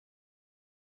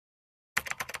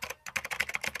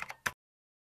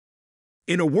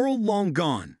In a world long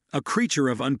gone, a creature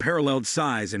of unparalleled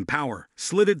size and power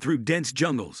slithered through dense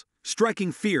jungles,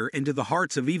 striking fear into the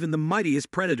hearts of even the mightiest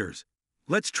predators.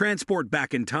 Let's transport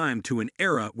back in time to an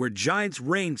era where giants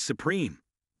reigned supreme.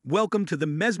 Welcome to the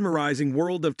mesmerizing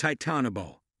world of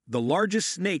Titanboa, the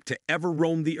largest snake to ever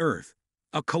roam the earth.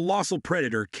 A colossal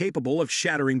predator capable of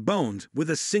shattering bones with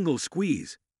a single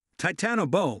squeeze.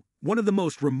 Titanboa, one of the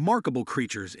most remarkable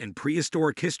creatures in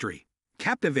prehistoric history,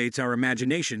 captivates our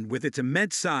imagination with its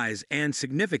immense size and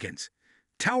significance.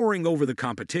 Towering over the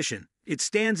competition, it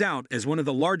stands out as one of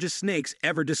the largest snakes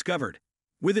ever discovered.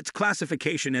 With its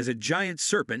classification as a giant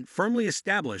serpent firmly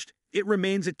established, it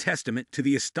remains a testament to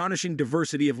the astonishing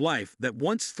diversity of life that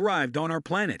once thrived on our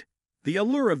planet. The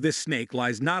allure of this snake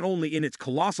lies not only in its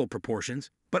colossal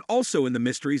proportions, but also in the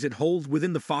mysteries it holds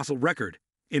within the fossil record,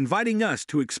 inviting us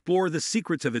to explore the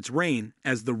secrets of its reign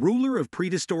as the ruler of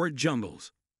prehistoric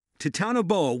jungles.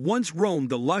 Titanboa once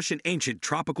roamed the lush and ancient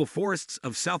tropical forests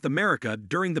of South America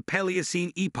during the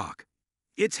Paleocene epoch.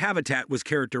 Its habitat was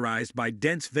characterized by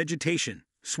dense vegetation,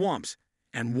 swamps,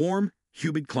 and warm,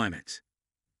 humid climates.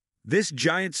 This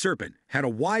giant serpent had a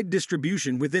wide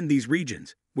distribution within these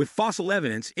regions, with fossil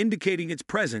evidence indicating its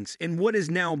presence in what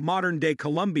is now modern-day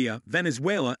Colombia,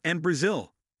 Venezuela, and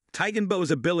Brazil.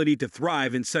 Titanboa's ability to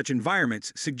thrive in such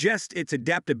environments suggests its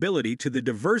adaptability to the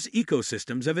diverse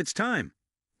ecosystems of its time.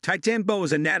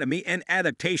 Titanboa's anatomy and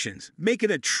adaptations make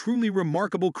it a truly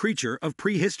remarkable creature of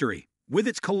prehistory, with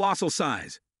its colossal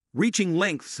size, reaching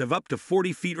lengths of up to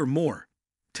 40 feet or more.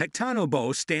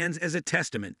 Titanboa stands as a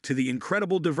testament to the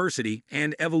incredible diversity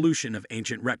and evolution of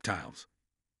ancient reptiles.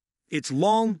 Its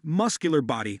long, muscular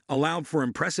body allowed for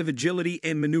impressive agility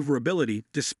and maneuverability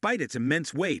despite its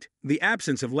immense weight. The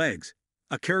absence of legs,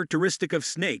 a characteristic of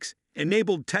snakes,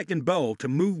 enabled Titanboa to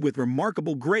move with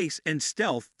remarkable grace and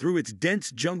stealth through its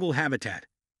dense jungle habitat.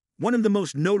 One of the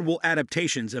most notable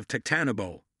adaptations of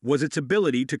Titanboa was its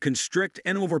ability to constrict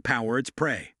and overpower its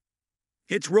prey.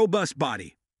 Its robust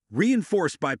body,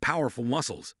 reinforced by powerful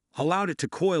muscles, allowed it to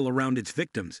coil around its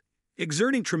victims,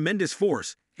 exerting tremendous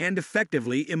force and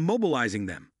effectively immobilizing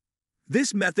them.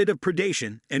 This method of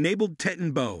predation enabled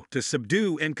Titanboa to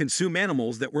subdue and consume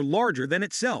animals that were larger than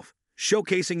itself,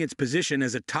 showcasing its position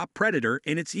as a top predator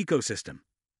in its ecosystem.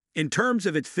 In terms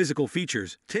of its physical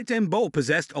features, Titanboa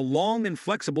possessed a long and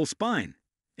flexible spine,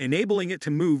 enabling it to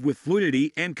move with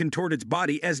fluidity and contort its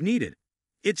body as needed.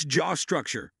 Its jaw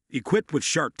structure, equipped with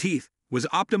sharp teeth, was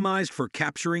optimized for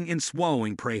capturing and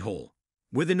swallowing prey whole.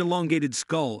 With an elongated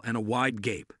skull and a wide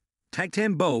gape,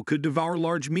 Titanboa could devour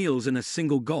large meals in a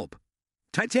single gulp.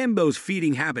 Titanboa's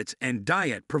feeding habits and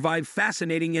diet provide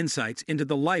fascinating insights into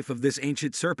the life of this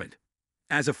ancient serpent.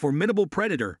 As a formidable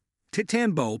predator,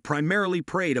 Titanboa primarily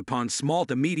preyed upon small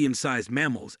to medium-sized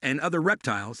mammals and other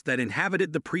reptiles that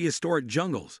inhabited the prehistoric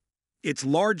jungles. Its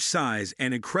large size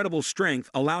and incredible strength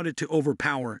allowed it to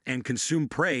overpower and consume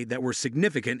prey that were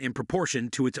significant in proportion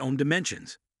to its own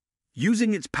dimensions.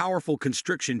 Using its powerful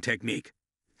constriction technique,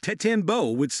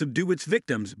 Titanboa would subdue its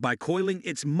victims by coiling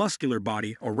its muscular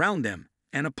body around them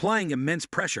and applying immense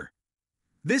pressure.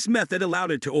 This method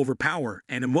allowed it to overpower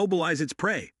and immobilize its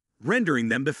prey, rendering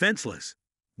them defenseless.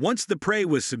 Once the prey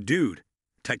was subdued,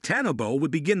 Titanboa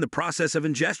would begin the process of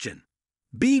ingestion.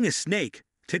 Being a snake,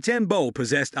 Titanboa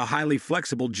possessed a highly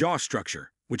flexible jaw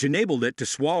structure, which enabled it to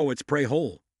swallow its prey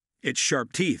whole. Its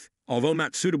sharp teeth, although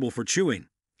not suitable for chewing,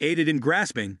 aided in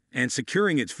grasping and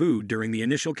securing its food during the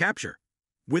initial capture.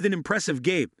 With an impressive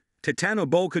gape,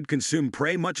 Titanboa could consume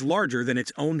prey much larger than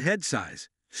its own head size,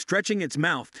 stretching its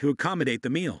mouth to accommodate the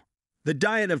meal. The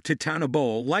diet of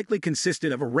Titanboa likely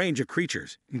consisted of a range of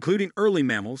creatures, including early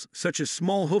mammals such as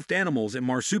small-hoofed animals and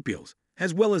marsupials,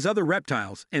 as well as other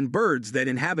reptiles and birds that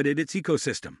inhabited its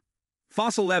ecosystem.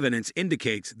 Fossil evidence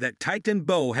indicates that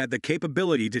Titanboa had the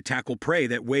capability to tackle prey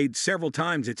that weighed several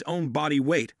times its own body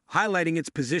weight, highlighting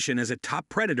its position as a top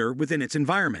predator within its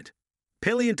environment.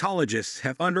 Paleontologists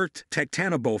have unearthed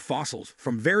Titanboa fossils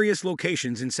from various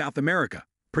locations in South America,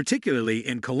 particularly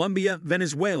in Colombia,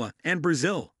 Venezuela, and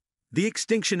Brazil. The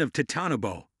extinction of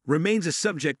Titanboa remains a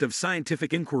subject of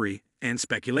scientific inquiry and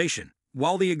speculation.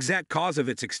 While the exact cause of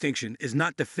its extinction is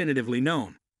not definitively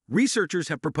known, researchers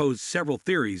have proposed several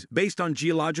theories based on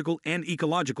geological and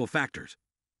ecological factors.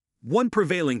 One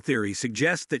prevailing theory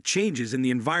suggests that changes in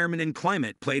the environment and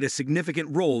climate played a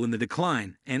significant role in the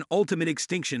decline and ultimate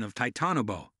extinction of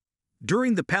Titanboa.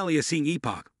 During the Paleocene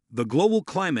epoch, the global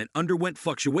climate underwent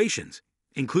fluctuations,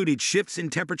 including shifts in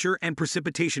temperature and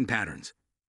precipitation patterns.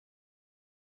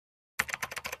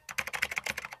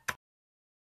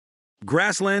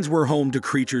 Grasslands were home to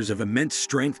creatures of immense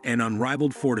strength and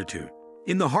unrivaled fortitude.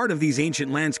 In the heart of these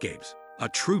ancient landscapes, a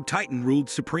true titan ruled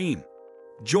supreme.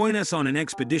 Join us on an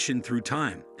expedition through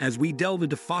time as we delve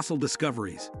into fossil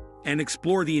discoveries and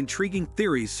explore the intriguing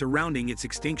theories surrounding its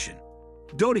extinction.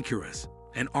 Doedicurus,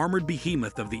 an armored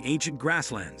behemoth of the ancient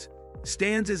grasslands,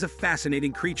 stands as a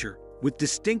fascinating creature with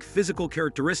distinct physical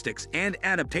characteristics and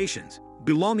adaptations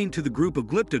belonging to the group of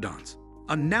glyptodons,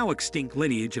 a now extinct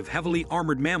lineage of heavily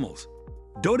armored mammals.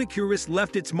 Doedicurus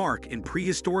left its mark in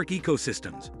prehistoric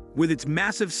ecosystems with its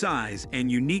massive size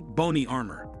and unique bony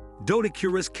armor.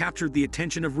 Doedicurus captured the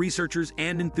attention of researchers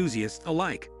and enthusiasts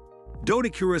alike.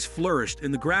 Doedicurus flourished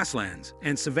in the grasslands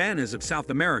and savannas of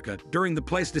South America during the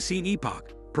Pleistocene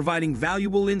epoch, providing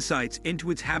valuable insights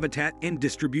into its habitat and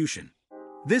distribution.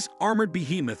 This armored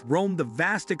behemoth roamed the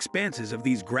vast expanses of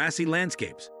these grassy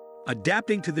landscapes,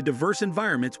 adapting to the diverse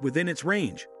environments within its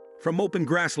range. From open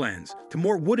grasslands to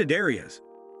more wooded areas,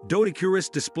 Doedicurus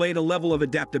displayed a level of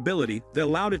adaptability that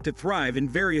allowed it to thrive in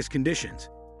various conditions.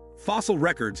 Fossil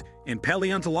records and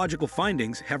paleontological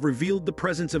findings have revealed the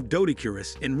presence of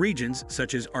Doedicurus in regions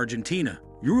such as Argentina,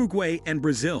 Uruguay, and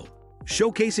Brazil,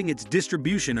 showcasing its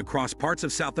distribution across parts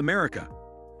of South America.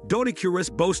 Doedicurus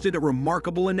boasted a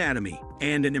remarkable anatomy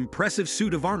and an impressive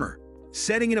suit of armor,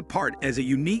 setting it apart as a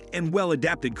unique and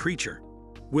well-adapted creature.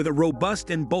 With a robust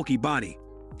and bulky body,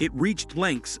 it reached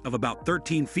lengths of about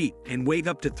 13 feet and weighed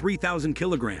up to 3,000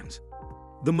 kilograms.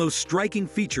 The most striking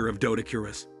feature of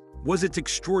Doedicurus was its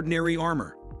extraordinary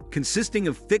armor, consisting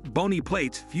of thick bony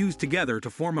plates fused together to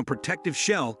form a protective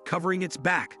shell covering its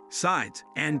back, sides,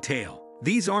 and tail.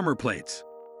 These armor plates,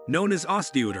 known as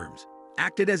osteoderms,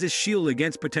 acted as a shield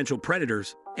against potential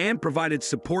predators and provided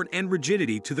support and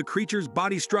rigidity to the creature's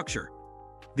body structure.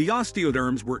 The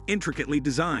osteoderms were intricately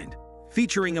designed,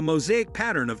 featuring a mosaic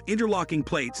pattern of interlocking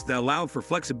plates that allowed for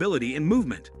flexibility in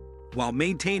movement, while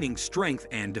maintaining strength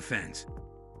and defense.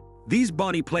 These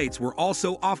body plates were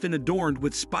also often adorned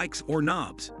with spikes or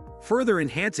knobs, further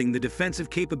enhancing the defensive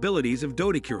capabilities of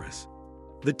Doedicurus.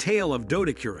 The tail of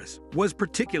Doedicurus was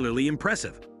particularly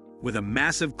impressive, with a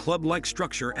massive club-like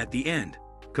structure at the end,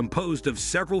 composed of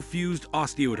several fused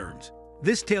osteoderms.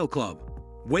 This tail club,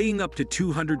 weighing up to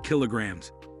 200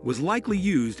 kilograms, was likely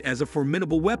used as a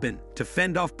formidable weapon to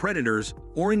fend off predators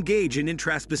or engage in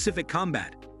intraspecific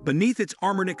combat. Beneath its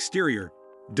armored exterior,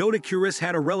 Doedicurus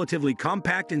had a relatively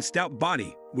compact and stout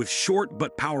body with short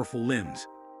but powerful limbs.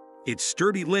 Its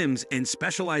sturdy limbs and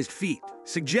specialized feet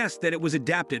suggest that it was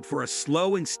adapted for a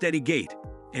slow and steady gait,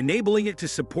 enabling it to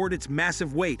support its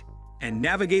massive weight and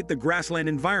navigate the grassland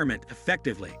environment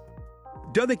effectively.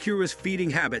 Doedicurus' feeding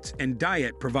habits and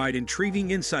diet provide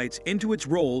intriguing insights into its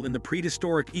role in the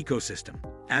prehistoric ecosystem.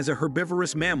 As a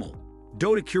herbivorous mammal,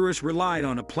 Doedicurus relied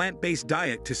on a plant-based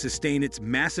diet to sustain its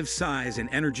massive size and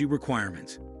energy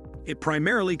requirements. It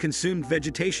primarily consumed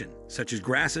vegetation, such as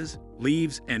grasses,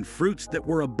 leaves, and fruits that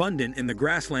were abundant in the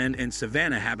grassland and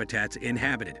savanna habitats it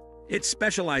inhabited. Its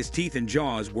specialized teeth and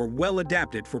jaws were well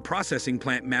adapted for processing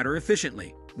plant matter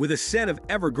efficiently. With a set of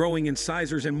ever-growing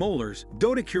incisors and molars,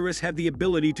 Doedicurus had the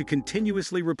ability to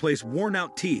continuously replace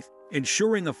worn-out teeth,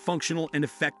 ensuring a functional and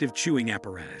effective chewing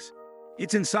apparatus.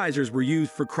 Its incisors were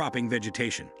used for cropping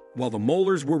vegetation, while the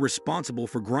molars were responsible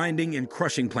for grinding and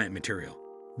crushing plant material.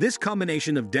 This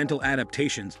combination of dental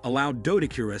adaptations allowed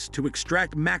Doedicurus to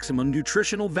extract maximum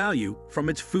nutritional value from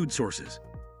its food sources.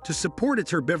 To support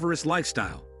its herbivorous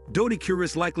lifestyle,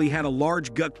 Doedicurus likely had a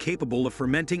large gut capable of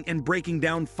fermenting and breaking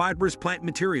down fibrous plant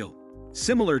material,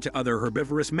 similar to other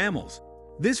herbivorous mammals.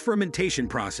 This fermentation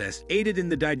process aided in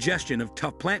the digestion of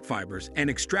tough plant fibers and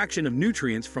extraction of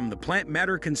nutrients from the plant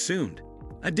matter consumed.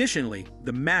 Additionally,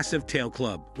 the massive tail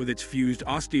club with its fused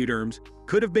osteoderms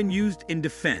could have been used in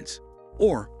defense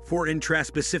or for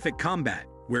intraspecific combat,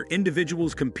 where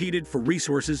individuals competed for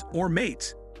resources or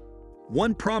mates.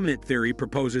 One prominent theory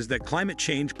proposes that climate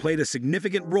change played a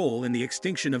significant role in the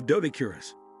extinction of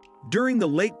Doedicurus. During the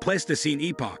late Pleistocene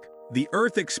epoch, the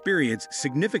Earth experienced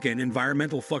significant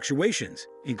environmental fluctuations,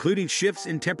 including shifts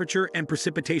in temperature and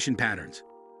precipitation patterns.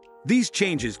 These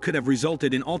changes could have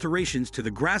resulted in alterations to the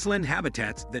grassland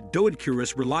habitats that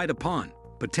Doedicurus relied upon,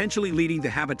 potentially leading to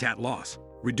habitat loss,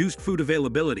 reduced food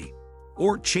availability,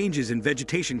 or changes in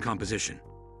vegetation composition.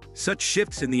 Such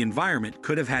shifts in the environment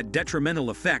could have had detrimental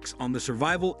effects on the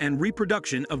survival and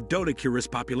reproduction of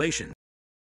Doedicurus populations.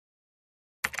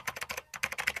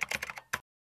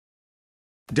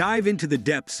 Dive into the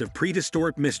depths of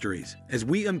prehistoric mysteries as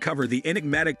we uncover the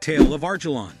enigmatic tale of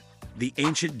Archelon, the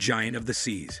ancient giant of the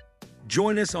seas.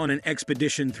 Join us on an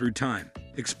expedition through time,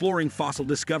 exploring fossil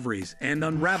discoveries and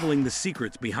unraveling the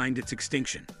secrets behind its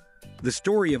extinction. The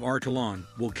story of Archelon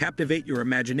will captivate your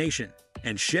imagination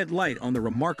and shed light on the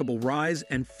remarkable rise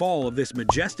and fall of this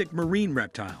majestic marine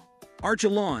reptile.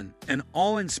 Archelon, an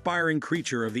awe-inspiring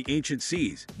creature of the ancient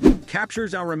seas,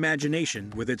 captures our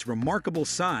imagination with its remarkable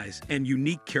size and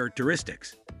unique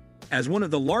characteristics. As one of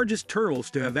the largest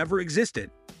turtles to have ever existed,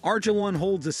 Archelon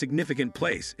holds a significant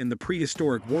place in the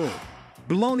prehistoric world.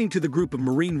 Belonging to the group of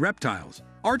marine reptiles,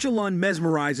 Archelon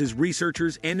mesmerizes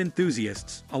researchers and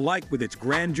enthusiasts alike with its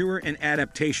grandeur and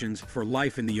adaptations for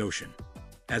life in the ocean.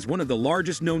 As one of the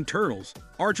largest known turtles,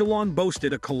 Archelon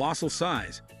boasted a colossal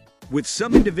size, with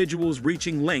some individuals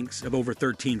reaching lengths of over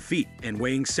 13 feet and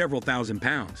weighing several thousand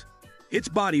pounds. Its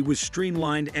body was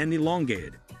streamlined and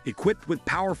elongated, equipped with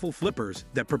powerful flippers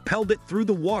that propelled it through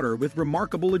the water with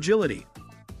remarkable agility.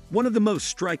 One of the most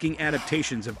striking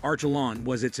adaptations of Archelon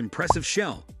was its impressive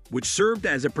shell, which served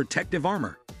as a protective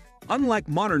armor. Unlike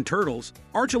modern turtles,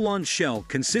 Archelon's shell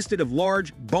consisted of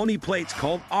large, bony plates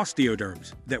called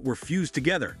osteoderms that were fused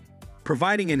together,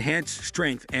 providing enhanced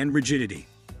strength and rigidity.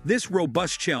 This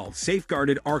robust shell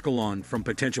safeguarded Archelon from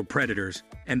potential predators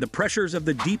and the pressures of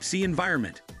the deep-sea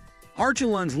environment.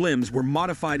 Archelon's limbs were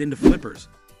modified into flippers,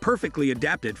 perfectly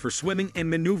adapted for swimming and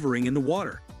maneuvering in the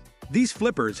water. These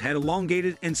flippers had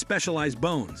elongated and specialized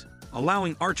bones,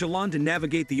 allowing Archelon to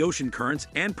navigate the ocean currents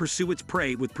and pursue its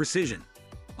prey with precision.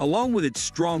 Along with its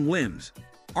strong limbs,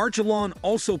 Archelon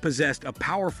also possessed a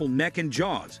powerful neck and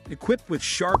jaws, equipped with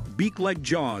sharp, beak-like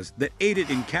jaws that aided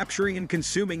in capturing and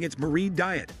consuming its marine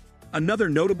diet. Another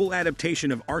notable adaptation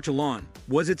of Archelon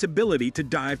was its ability to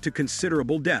dive to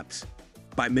considerable depths.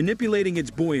 By manipulating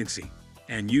its buoyancy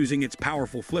and using its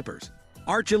powerful flippers,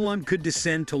 Archelon could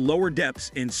descend to lower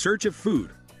depths in search of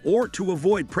food or to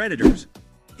avoid predators.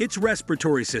 Its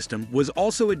respiratory system was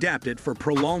also adapted for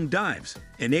prolonged dives,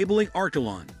 enabling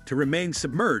Archelon to remain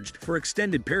submerged for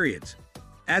extended periods.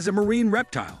 As a marine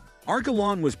reptile,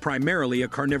 Archelon was primarily a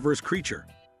carnivorous creature,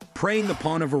 preying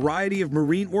upon a variety of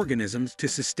marine organisms to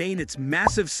sustain its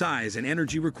massive size and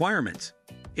energy requirements.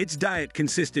 Its diet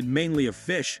consisted mainly of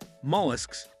fish,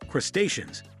 mollusks,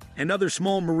 crustaceans, and other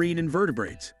small marine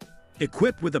invertebrates.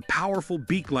 Equipped with a powerful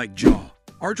beak-like jaw,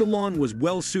 Archelon was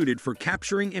well-suited for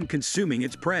capturing and consuming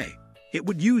its prey. It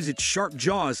would use its sharp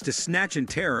jaws to snatch and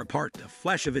tear apart the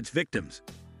flesh of its victims.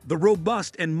 The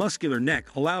robust and muscular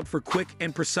neck allowed for quick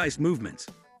and precise movements,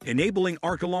 enabling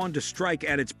Archelon to strike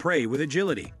at its prey with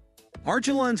agility.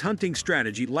 Archelon's hunting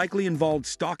strategy likely involved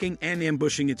stalking and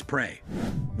ambushing its prey.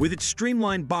 With its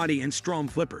streamlined body and strong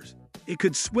flippers, it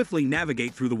could swiftly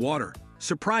navigate through the water,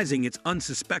 surprising its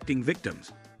unsuspecting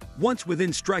victims. Once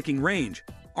within striking range,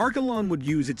 Archelon would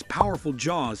use its powerful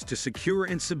jaws to secure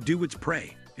and subdue its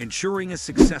prey, ensuring a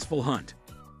successful hunt.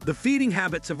 The feeding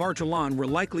habits of Archelon were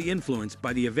likely influenced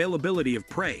by the availability of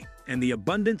prey and the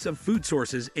abundance of food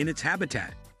sources in its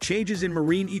habitat. Changes in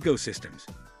marine ecosystems,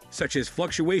 such as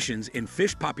fluctuations in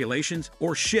fish populations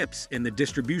or shifts in the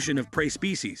distribution of prey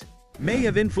species, may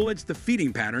have influenced the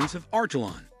feeding patterns of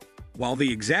Archelon. While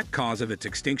the exact cause of its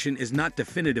extinction is not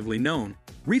definitively known,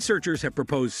 researchers have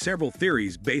proposed several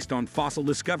theories based on fossil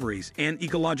discoveries and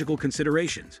ecological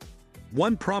considerations.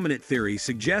 One prominent theory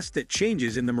suggests that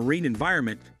changes in the marine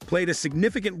environment played a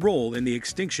significant role in the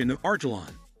extinction of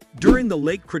Archelon. During the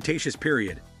late Cretaceous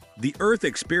period, the Earth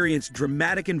experienced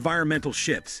dramatic environmental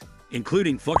shifts,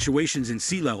 including fluctuations in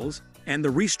sea levels and the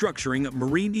restructuring of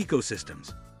marine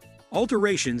ecosystems.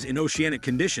 Alterations in oceanic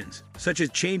conditions, such as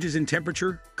changes in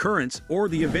temperature, currents, or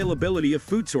the availability of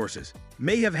food sources,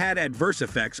 may have had adverse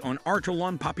effects on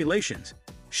Archelon populations.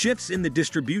 Shifts in the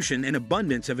distribution and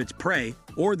abundance of its prey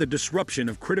or the disruption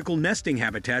of critical nesting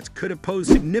habitats could have posed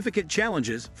significant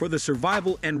challenges for the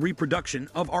survival and reproduction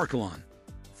of Archelon.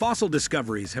 Fossil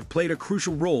discoveries have played a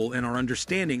crucial role in our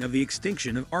understanding of the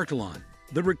extinction of Archelon.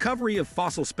 The recovery of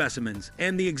fossil specimens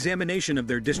and the examination of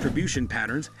their distribution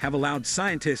patterns have allowed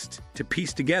scientists to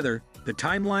piece together the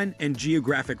timeline and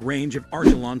geographic range of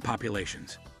Archelon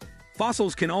populations.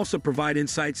 Fossils can also provide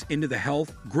insights into the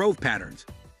health, growth patterns,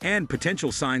 and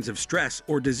potential signs of stress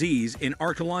or disease in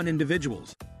Archelon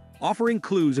individuals, offering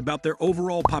clues about their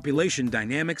overall population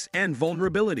dynamics and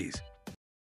vulnerabilities.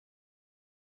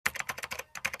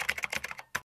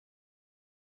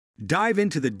 Dive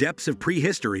into the depths of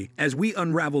prehistory as we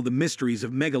unravel the mysteries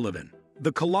of Megalodon,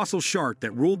 the colossal shark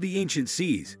that ruled the ancient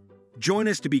seas. Join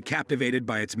us to be captivated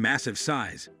by its massive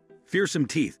size, fearsome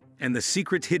teeth, and the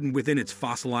secrets hidden within its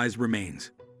fossilized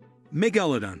remains.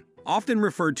 Megalodon, often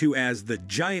referred to as the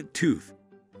giant tooth,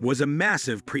 was a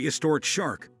massive prehistoric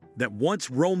shark that once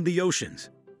roamed the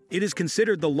oceans. It is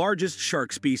considered the largest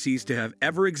shark species to have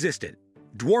ever existed,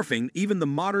 dwarfing even the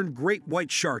modern great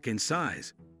white shark in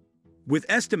size. With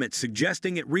estimates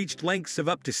suggesting it reached lengths of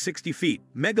up to 60 feet,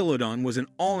 Megalodon was an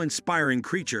awe-inspiring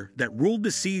creature that ruled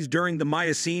the seas during the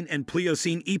Miocene and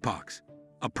Pliocene epochs.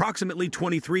 approximately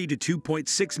 23 to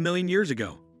 2.6 million years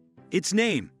ago. Its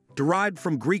name, derived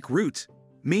from Greek roots,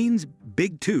 means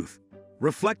big tooth,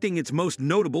 reflecting its most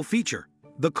notable feature,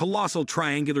 the colossal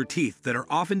triangular teeth that are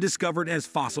often discovered as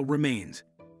fossil remains.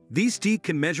 These teeth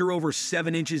can measure over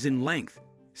 7 inches in length,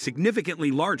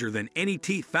 significantly larger than any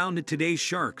teeth found in today's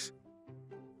sharks.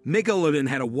 Megalodon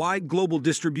had a wide global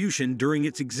distribution during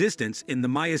its existence in the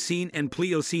Miocene and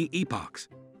Pliocene epochs.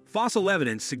 Fossil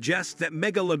evidence suggests that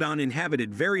Megalodon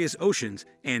inhabited various oceans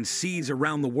and seas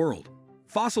around the world.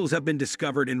 Fossils have been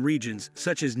discovered in regions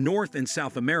such as North and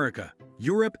South America,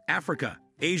 Europe, Africa,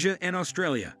 Asia, and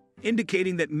Australia,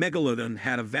 indicating that Megalodon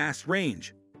had a vast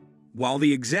range. While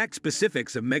the exact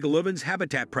specifics of Megalodon's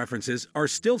habitat preferences are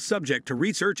still subject to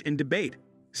research and debate,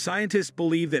 scientists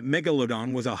believe that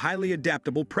Megalodon was a highly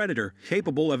adaptable predator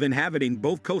capable of inhabiting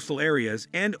both coastal areas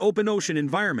and open ocean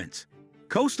environments.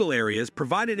 Coastal areas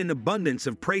provided an abundance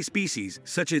of prey species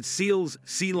such as seals,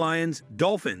 sea lions,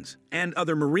 dolphins, and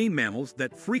other marine mammals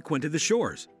that frequented the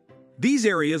shores. These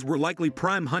areas were likely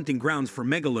prime hunting grounds for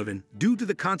Megalodon due to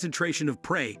the concentration of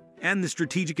prey and the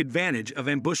strategic advantage of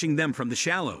ambushing them from the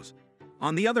shallows.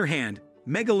 On the other hand,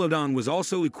 Megalodon was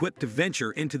also equipped to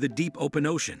venture into the deep open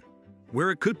ocean,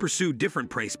 where it could pursue different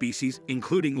prey species,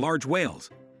 including large whales.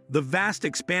 The vast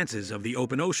expanses of the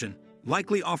open ocean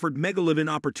likely offered Megalodon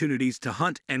opportunities to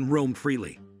hunt and roam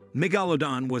freely.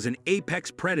 Megalodon was an apex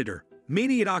predator,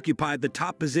 meaning it occupied the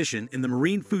top position in the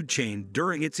marine food chain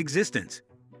during its existence.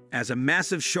 As a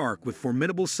massive shark with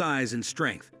formidable size and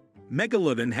strength,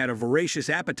 Megalodon had a voracious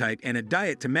appetite and a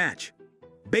diet to match.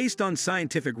 Based on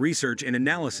scientific research and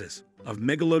analysis of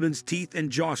Megalodon's teeth and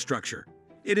jaw structure,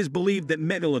 it is believed that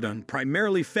Megalodon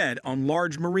primarily fed on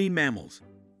large marine mammals.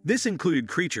 This included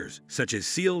creatures such as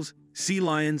seals, sea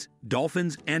lions,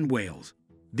 dolphins, and whales.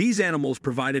 These animals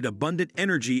provided abundant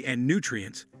energy and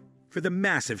nutrients for the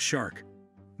massive shark.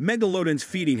 Megalodon's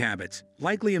feeding habits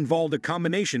likely involved a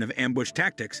combination of ambush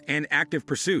tactics and active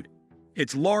pursuit.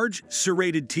 Its large,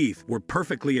 serrated teeth were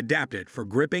perfectly adapted for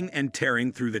gripping and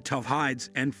tearing through the tough hides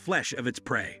and flesh of its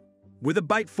prey. With a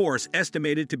bite force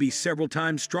estimated to be several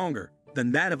times stronger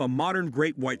than that of a modern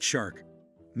great white shark,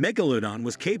 Megalodon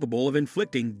was capable of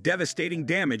inflicting devastating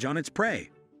damage on its prey.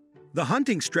 The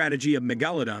hunting strategy of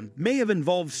Megalodon may have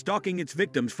involved stalking its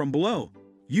victims from below,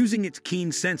 using its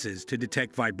keen senses to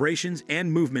detect vibrations and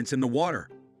movements in the water.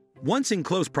 Once in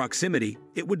close proximity,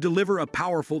 it would deliver a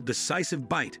powerful, decisive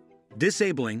bite,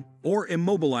 disabling or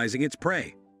immobilizing its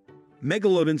prey.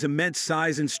 Megalodon's immense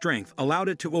size and strength allowed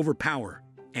it to overpower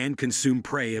and consume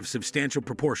prey of substantial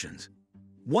proportions.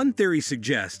 One theory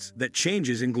suggests that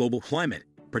changes in global climate,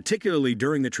 particularly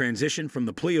during the transition from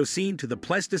the Pliocene to the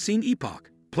Pleistocene epoch,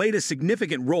 played a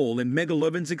significant role in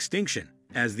Megalodon's extinction.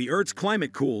 As the Earth's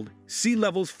climate cooled, sea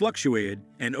levels fluctuated,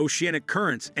 and oceanic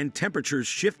currents and temperatures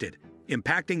shifted,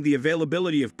 impacting the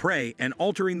availability of prey and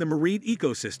altering the marine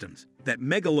ecosystems that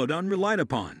Megalodon relied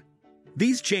upon.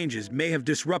 These changes may have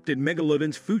disrupted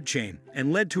Megalodon's food chain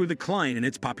and led to a decline in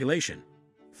its population.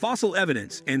 Fossil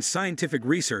evidence and scientific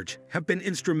research have been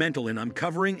instrumental in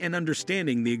uncovering and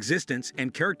understanding the existence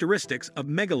and characteristics of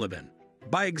Megalodon.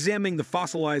 By examining the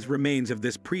fossilized remains of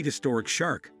this prehistoric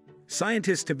shark,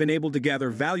 scientists have been able to gather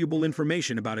valuable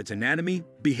information about its anatomy,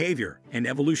 behavior, and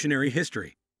evolutionary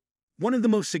history. One of the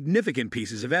most significant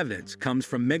pieces of evidence comes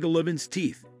from Megalodon's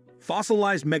teeth.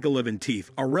 Fossilized Megalodon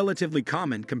teeth are relatively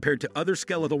common compared to other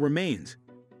skeletal remains.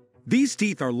 These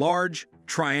teeth are large,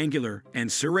 triangular,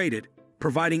 and serrated,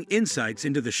 providing insights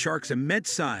into the shark's immense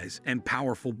size and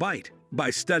powerful bite. By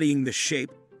studying the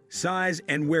shape, size,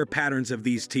 and wear patterns of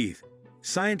these teeth,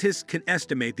 scientists can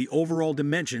estimate the overall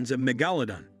dimensions of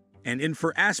Megalodon and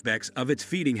infer aspects of its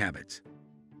feeding habits.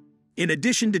 In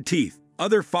addition to teeth,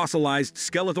 other fossilized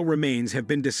skeletal remains have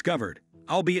been discovered,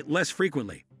 albeit less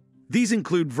frequently. These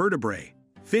include vertebrae,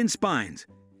 fin spines,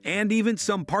 and even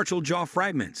some partial jaw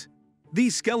fragments.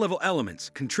 These skeletal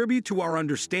elements contribute to our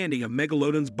understanding of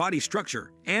Megalodon's body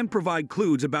structure and provide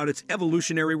clues about its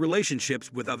evolutionary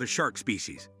relationships with other shark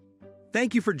species.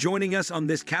 Thank you for joining us on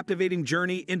this captivating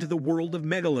journey into the world of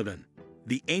Megalodon,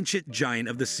 the ancient giant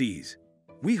of the seas.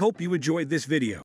 We hope you enjoyed this video.